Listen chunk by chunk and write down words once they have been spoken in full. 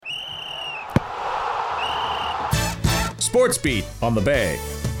Sports Beat on the Bay.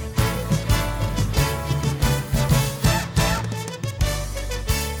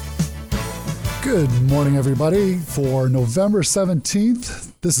 Good morning, everybody. For November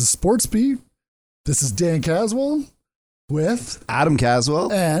 17th, this is Sports Beat. This is Dan Caswell with Adam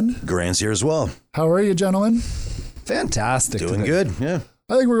Caswell and Grant's here as well. How are you, gentlemen? Fantastic. Doing good, yeah.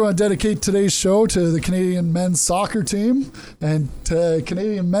 I think we're going to dedicate today's show to the Canadian men's soccer team and to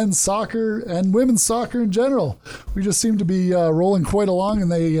Canadian men's soccer and women's soccer in general. We just seem to be rolling quite along in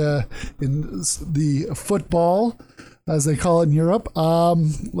the football, as they call it in Europe.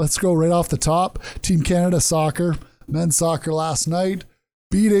 Let's go right off the top. Team Canada soccer, men's soccer last night,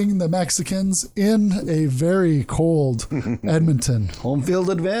 beating the Mexicans in a very cold Edmonton. Home field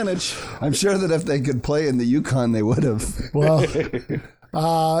advantage. I'm sure that if they could play in the Yukon, they would have. Well,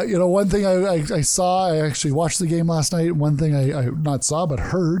 one thing I saw, I actually watched the game last night. One thing I not saw but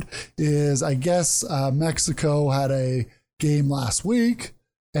heard is I guess Mexico had a game last week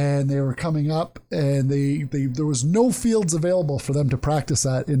and they were coming up and there was no fields available for them to practice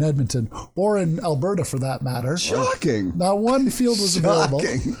at in Edmonton or in Alberta for that matter. Shocking. Not one field was available.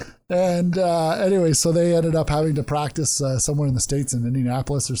 And anyway, so they ended up having to practice somewhere in the States in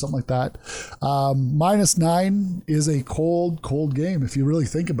Indianapolis or something like that. -9 is a cold game if you really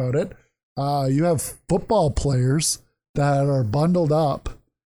think about it. You have football players that are bundled up,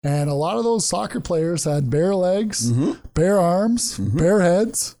 and a lot of those soccer players had bare legs, bare arms, bare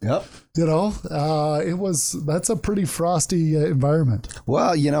heads. Yep. That's a pretty frosty environment.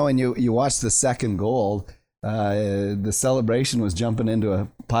 Well, and you watch the second goal. The celebration was jumping into a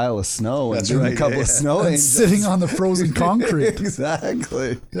pile of snow and doing a couple of snow and angels. sitting on the frozen concrete.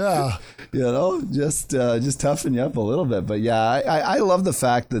 Exactly. Yeah. Just toughen you up a little bit. But yeah, I love the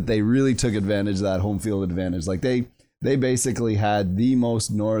fact that they really took advantage of that home field advantage. Like they basically had the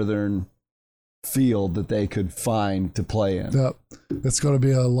most northern field that they could find to play in. Yep. It's going to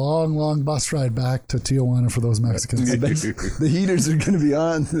be a long be ride back to Tijuana for those Mexicans. The heaters are going to be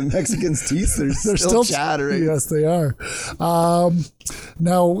on. The Mexicans' teeth they're still chattering. Yes, they are.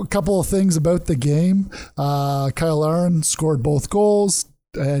 Now, a couple of things about the game. Kyle Larin scored both goals,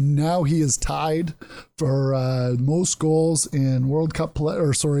 and now he is tied for most goals in World Cup play,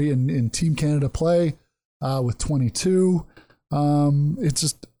 in Team Canada play with 22. It's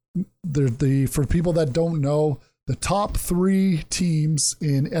just for people that don't know, the top 3 teams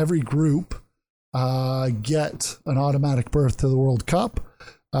in every group get an automatic berth to the World Cup.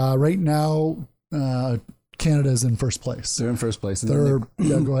 Right now, Canada's in first place. They're in first place. Go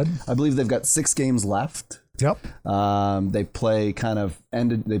ahead. I believe they've got 6 games left. Yep. They play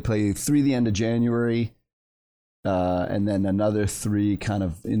they play 3 the end of January, and then another 3 kind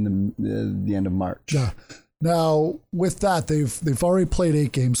of in the end of March. Yeah. Now, with that, they've already played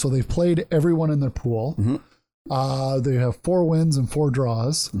 8 games, so they've played everyone in their pool. They have 4 wins and 4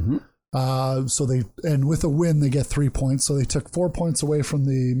 draws. And with a win, they get 3 points. So they took 4 points away from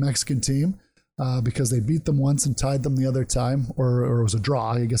the Mexican team because they beat them once and tied them the other time, or it was a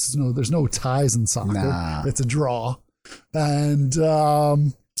draw. I guess there's no ties in soccer. Nah. It's a draw. And they're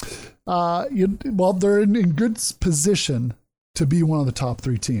in good position to be one of the top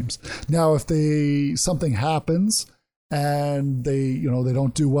 3 teams. Now, if something happens and they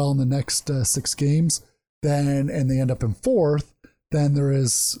don't do well in the next 6 games, and they end up in 4th, then there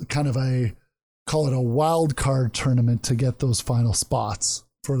is kind of call it a wild card tournament to get those final spots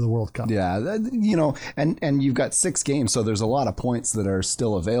for the World Cup. Yeah, and you've got 6 games, so there's a lot of points that are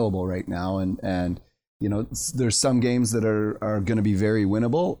still available right now, and there's some games that are going to be very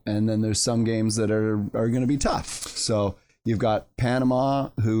winnable, and then there's some games that are going to be tough. So you've got Panama,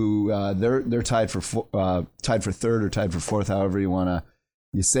 who they're tied for 3rd or tied for 4th, however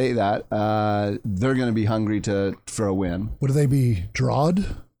you say that. They're going to be hungry for a win. Would they be drawed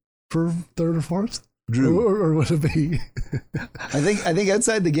for 3rd or 4th? Drew. Or would it be? I think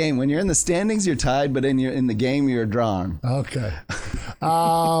outside the game, when you're in the standings, you're tied, but in the game, you're drawn. Okay.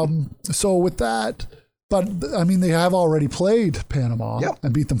 So with that, but I mean, they have already played Panama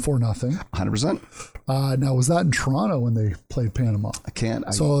and beat them 4-0. 100%. Now, was that in Toronto when they played Panama?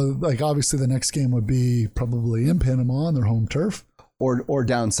 So, obviously, the next game would be probably in Panama on their home turf, or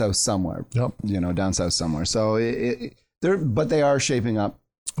down south somewhere. Yep. Down south somewhere. So they are shaping up.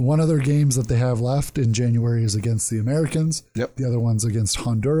 One of their games that they have left in January is against the Americans. Yep. The other one's against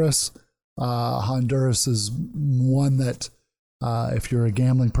Honduras. Honduras is one that, if you're a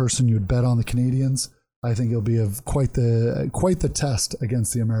gambling person, you'd bet on the Canadians. I think it'll be quite the test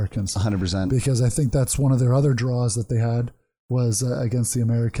against the Americans. 100%. Because I think that's one of their other draws that they had was against the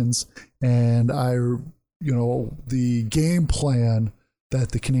Americans. And the game plan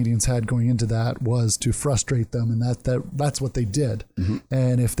that the Canadians had going into that was to frustrate them, and that's what they did. Mm-hmm.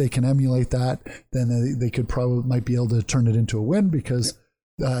 And if they can emulate that, then they could might be able to turn it into a win, because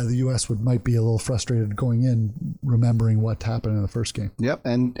the U.S. might be a little frustrated going in, remembering what happened in the first game. Yep,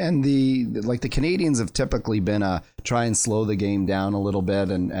 and the Canadians have typically been try and slow the game down a little bit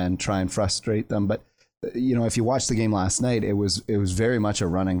and try and frustrate them. But if you watch the game last night, it was very much a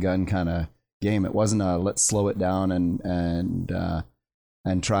run and gun kind of game. It wasn't a let's slow it down and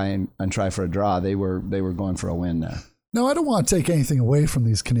try for a draw. They were going for a win there. Now, I don't want to take anything away from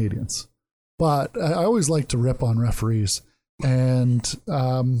these Canadians, but I always like to rip on referees. And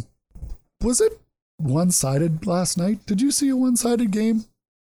was it one-sided last night? Did you see a one-sided game?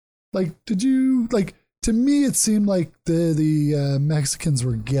 To me, it seemed like the Mexicans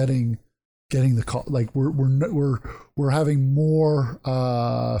were getting the call. Like we're having more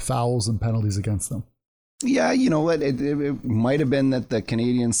fouls and penalties against them. Yeah, you know what? It might have been that the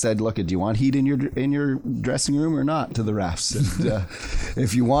Canadians said, "Look, do you want heat in your dressing room or not?" To the refs. And,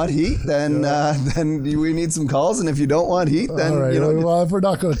 if you want heat, then we need some calls, and if you don't want heat, then all right. Well, if we're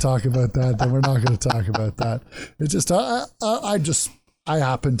not going to talk about that, then we're not going to talk about that. It's just I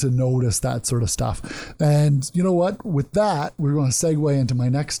happen to notice that sort of stuff. And you know what? With that, we're going to segue into my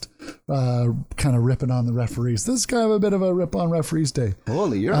next kind of ripping on the referees. This is kind of a bit of a rip on referees day.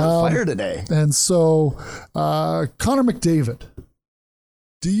 Holy, you're on fire today. And so, Connor McDavid,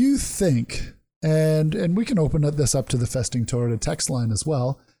 do you think, and we can open this up to the Festing Toyota text line as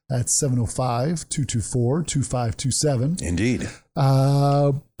well, at 705-224-2527. Indeed.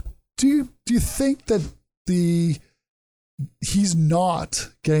 Do you think that he's not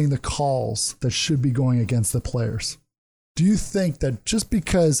getting the calls that should be going against the players? Do you think that just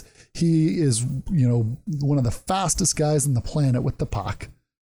because he is, one of the fastest guys on the planet with the puck,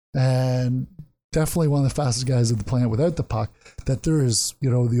 and definitely one of the fastest guys on the planet without the puck, that there is,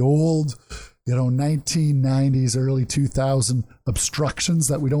 the old, 1990s, early 2000 obstructions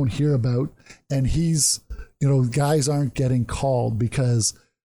that we don't hear about, and he's, guys aren't getting called because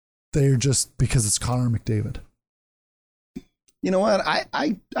it's Connor McDavid? You know what?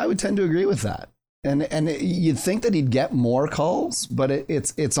 I would tend to agree with that. And you'd think that he'd get more calls, but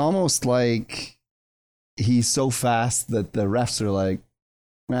it's almost like he's so fast that the refs are like,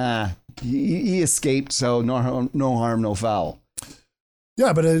 he escaped, so no harm, no foul.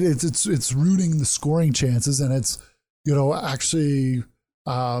 Yeah, but it's ruining the scoring chances, and it's actually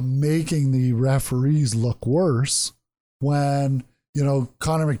making the referees look worse when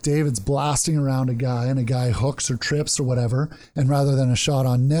Connor McDavid's blasting around a guy and a guy hooks or trips or whatever, and rather than a shot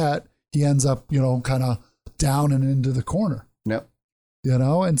on net, he ends up, kind of down and into the corner. Yep.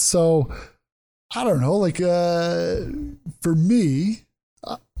 And so, I don't know, for me,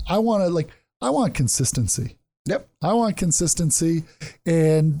 I want consistency. Yep. I want consistency.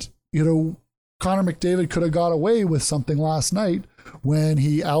 And, Connor McDavid could have got away with something last night when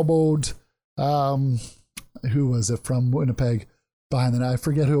he elbowed, who was it from Winnipeg behind the net? I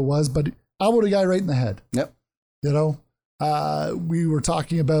forget who it was, but elbowed a guy right in the head. Yep. We were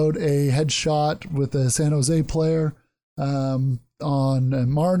talking about a headshot with a San Jose player on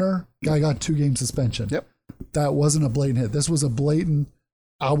Marner. Guy got 2-game suspension. Yep. That wasn't a blatant hit. This was a blatant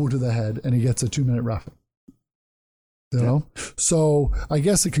elbow to the head, and he gets a 2-minute roughing. So I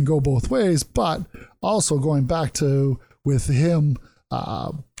guess it can go both ways, but also going back to with him,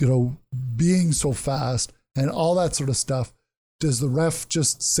 being so fast and all that sort of stuff. Does the ref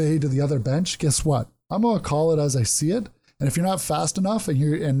just say to the other bench, guess what? I'm going to call it as I see it. And if you're not fast enough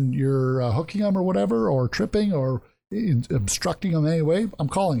and you're hooking them or whatever, or tripping or obstructing them anyway, I'm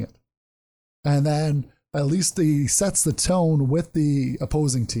calling it. And then at least he sets the tone with the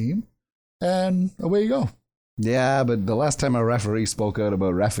opposing team, and away you go. Yeah, but the last time a referee spoke out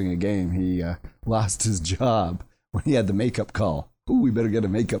about reffing a game, he lost his job when he had the makeup call. Ooh, we better get a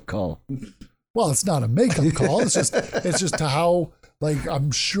makeup call. Well, it's not a makeup call. It's just how,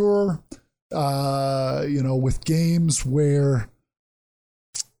 I'm sure, with games where,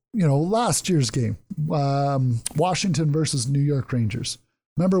 last year's game, Washington versus New York Rangers.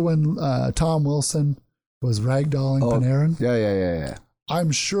 Remember when Tom Wilson was ragdolling Panarin? Yeah.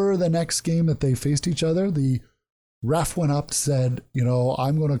 I'm sure the next game that they faced each other, the ref went up, said,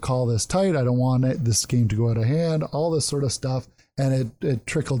 I'm going to call this tight. I don't want this game to go out of hand, all this sort of stuff. And it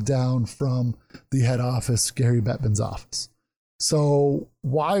trickled down from the head office, Gary Bettman's office. So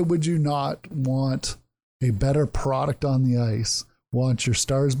why would you not want a better product on the ice, want your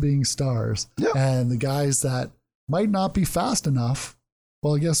stars being stars, and the guys that might not be fast enough,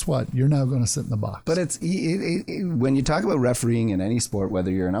 well, guess what? You're now going to sit in the box. But when you talk about refereeing in any sport,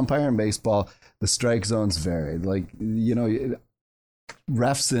 whether you're an umpire in baseball, the strike zones vary.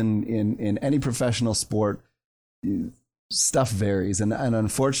 refs in any professional sport, stuff varies, and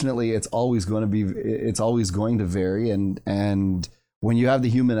unfortunately, it's always going to vary, and when you have the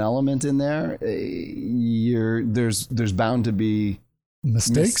human element in there, there's bound to be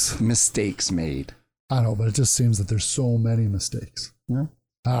mistakes made. I know, but it just seems that there's so many mistakes. Yeah.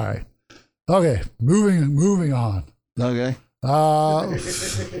 All right. Okay. Moving on. Okay.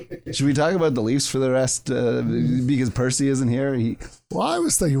 Should we talk about the Leafs for the rest? Because Percy isn't here. Well, I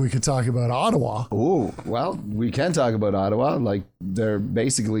was thinking we could talk about Ottawa. Oh, well, we can talk about Ottawa. Like, they're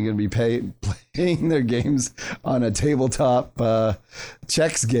basically going to be playing their games on a tabletop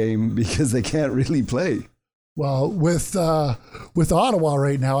checks game because they can't really play. Well, with Ottawa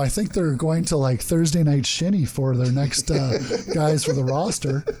right now, I think they're going to like Thursday night shinny for their next guys for the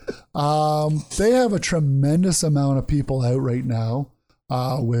roster. They have a tremendous amount of people out right now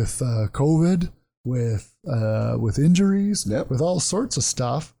with COVID, with injuries, with all sorts of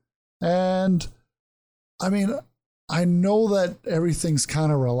stuff. And I mean, I know that everything's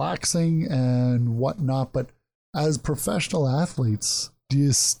kind of relaxing and whatnot, but as professional athletes, do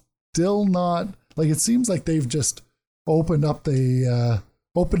you still not? Like, it seems like they've just opened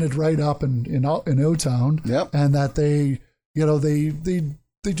it right up in O-Town, and that they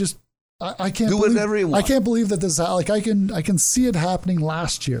just I can't do believe, whatever you want. I can't believe that this, like, I can see it happening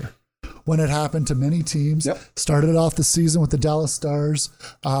last year when it happened to many teams. Started off the season with the Dallas Stars,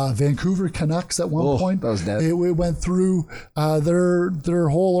 Vancouver Canucks at one point. That was dead. It went through their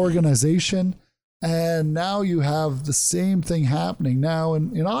whole organization, and now you have the same thing happening now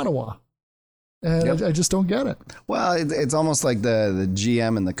in Ottawa. And I just don't get it. Well, it's almost like the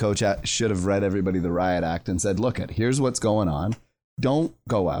GM and the coach should have read everybody the riot act and said, look, here's what's going on. Don't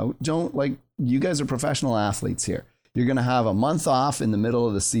go out. You guys are professional athletes here. You're going to have a month off in the middle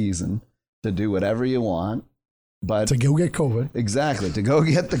of the season to do whatever you want. But to go get COVID. Exactly. To go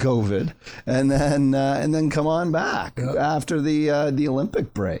get the COVID and then come on back after the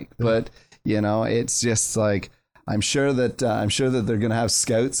Olympic break. But, it's just like, I'm sure that they're going to have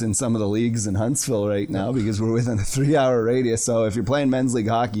scouts in some of the leagues in Huntsville right now because we're within a 3-hour radius. So if you're playing men's league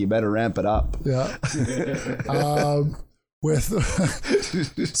hockey, you better ramp it up. Yeah.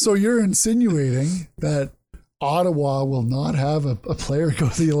 So you're insinuating that Ottawa will not have a player go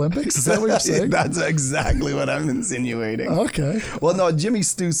to the Olympics? Is that what you're saying? That's exactly what I'm insinuating. Okay. Well, no, Jimmy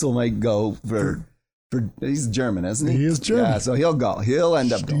Stutzle might go for he's German, isn't he? He is German. Yeah, so he'll go. He'll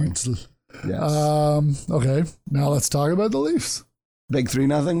end up going. Yes. Okay. Now let's talk about the Leafs. Big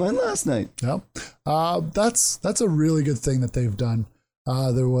 3-0 win last night. Yep. That's a really good thing that they've done.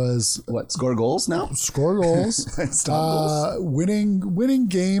 There was score goals now? Score goals. Goals. Winning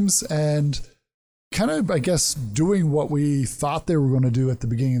games and kind of, I guess, doing what we thought they were going to do at the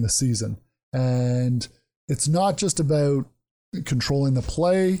beginning of the season. And it's not just about controlling the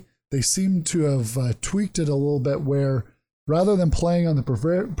play. They seem to have tweaked it a little bit where rather than playing on the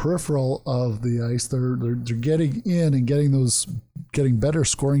peripheral of the ice, they're getting in and getting better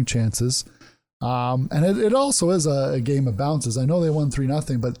scoring chances. And it also is a game of bounces. I know they won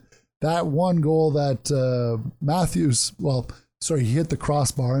 3-0, but that one goal that Matthews, he hit the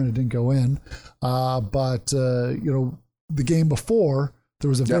crossbar and it didn't go in. But the game before, there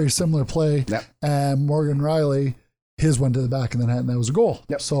was a very similar play, and Morgan Rielly, his went to the back of the net, and that was a goal.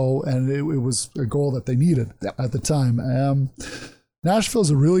 So, and it was a goal that they needed at the time.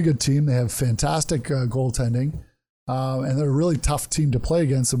 Nashville's a really good team. They have fantastic goaltending, and they're a really tough team to play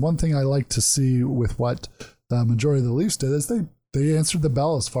against. And one thing I like to see with what the majority of the Leafs did is they answered the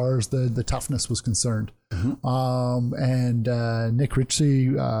bell as far as the toughness was concerned. Mm-hmm. And Nick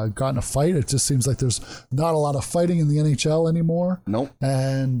Ritchie got in a fight. It just seems like there's not a lot of fighting in the NHL anymore. Nope.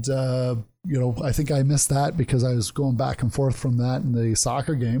 And I think I missed that because I was going back and forth from that in the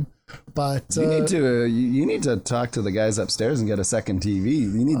soccer game. But you need to talk to the guys upstairs and get a second TV.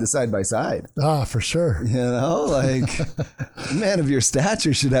 You need the side by side. For sure. A man of your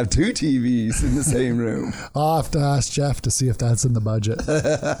stature should have 2 TVs in the same room. I'll have to ask Jeff to see if that's in the budget.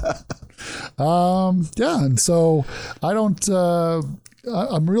 And so I don't.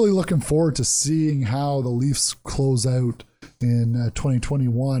 I'm really looking forward to seeing how the Leafs close out in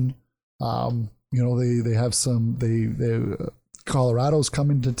 2021. They have some. Colorado's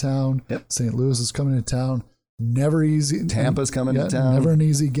coming to town. St. Louis is coming to town. Never easy. Tampa's coming to town. Never an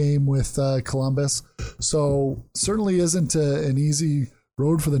easy game with Columbus. So certainly isn't an easy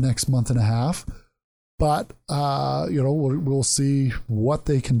road for the next month and a half. But we'll see what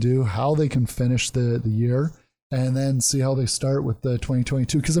they can do, how they can finish the year, and then see how they start with the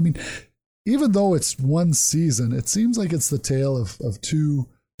 2022. Because even though it's one season, it seems like it's the tale of two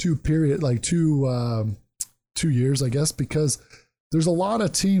years, I guess, because there's a lot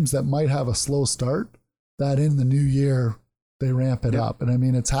of teams that might have a slow start that in the new year they ramp it up. And I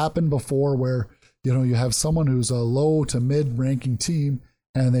mean, it's happened before where, you have someone who's a low to mid ranking team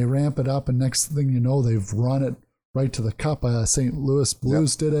and they ramp it up, and next thing you know, they've run it right to the cup. St. Louis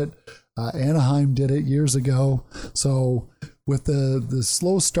Blues did it. Anaheim did it years ago. So with the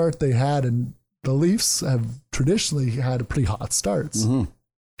slow start they had, and the Leafs have traditionally had pretty hot starts.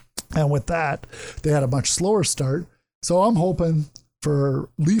 And with that, they had a much slower start. So I'm hoping for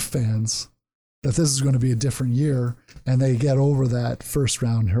Leaf fans that this is going to be a different year and they get over that first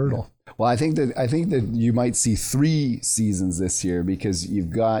round hurdle. Well, I think that you might see 3 seasons this year, because you've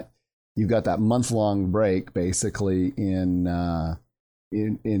got that month-long break basically in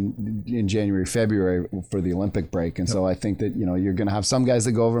January, February for the Olympic break. And so I think that, you're going to have some guys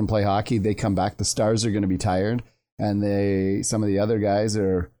that go over and play hockey. They come back. The stars are going to be tired, and some of the other guys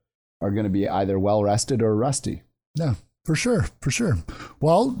are going to be either well rested or rusty. Yeah, for sure.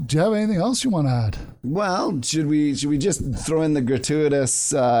 Well, do you have anything else you want to add? Well, should we just throw in the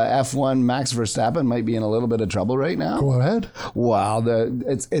gratuitous F1 Max Verstappen might be in a little bit of trouble right now? Go ahead. Wow,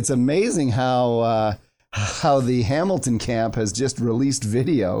 it's amazing how the Hamilton camp has just released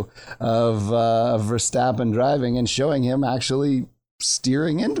video of Verstappen driving and showing him actually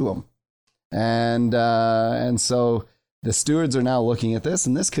steering into him, and so the stewards are now looking at this,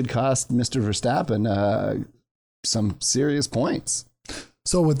 and this could cost Mr. Verstappen some serious points.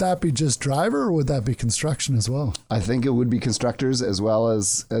 So would that be just driver, or would that be construction as well? I think it would be constructors as well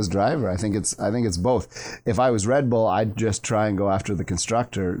as driver. I think it's both. If I was Red Bull, I'd just try and go after the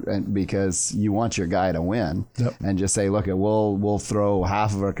constructor, because you want your guy to win, and just say, look, we'll throw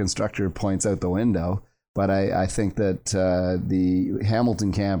half of our constructor points out the window. But I think that the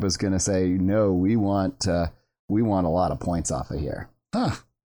Hamilton camp is going to say, no, we want a lot of points off of here. Huh.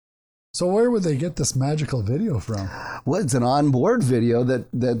 So where would they get this magical video from? Well, it's an onboard video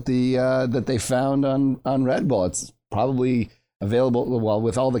that they found on Red Bull. It's probably available. Well,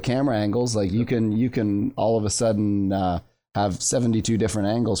 with all the camera angles, like you can all of a sudden have 72 different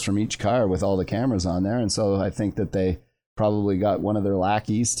angles from each car with all the cameras on there. And so I think that they probably got one of their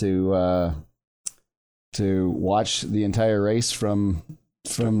lackeys to watch the entire race from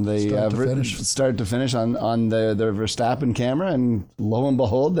the start to finish on the Verstappen camera, and lo and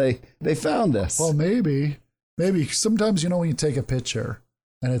behold, they found this. Well, maybe sometimes, when you take a picture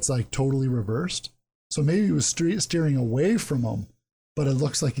and it's like totally reversed, so maybe he was steering away from him, but it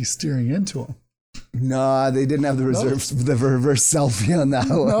looks like he's steering into him. No, they didn't have the reverse selfie on that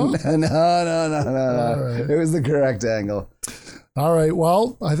one. No. Right. It was the correct angle. All right.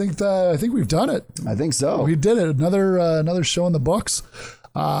 Well, I think we've done it. I think so. We did it. Another show in the books.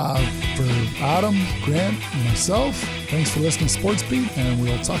 For Adam, Grant, and myself, thanks for listening to Sports Beat, and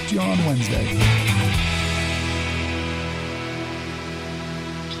we'll talk to you on Wednesday.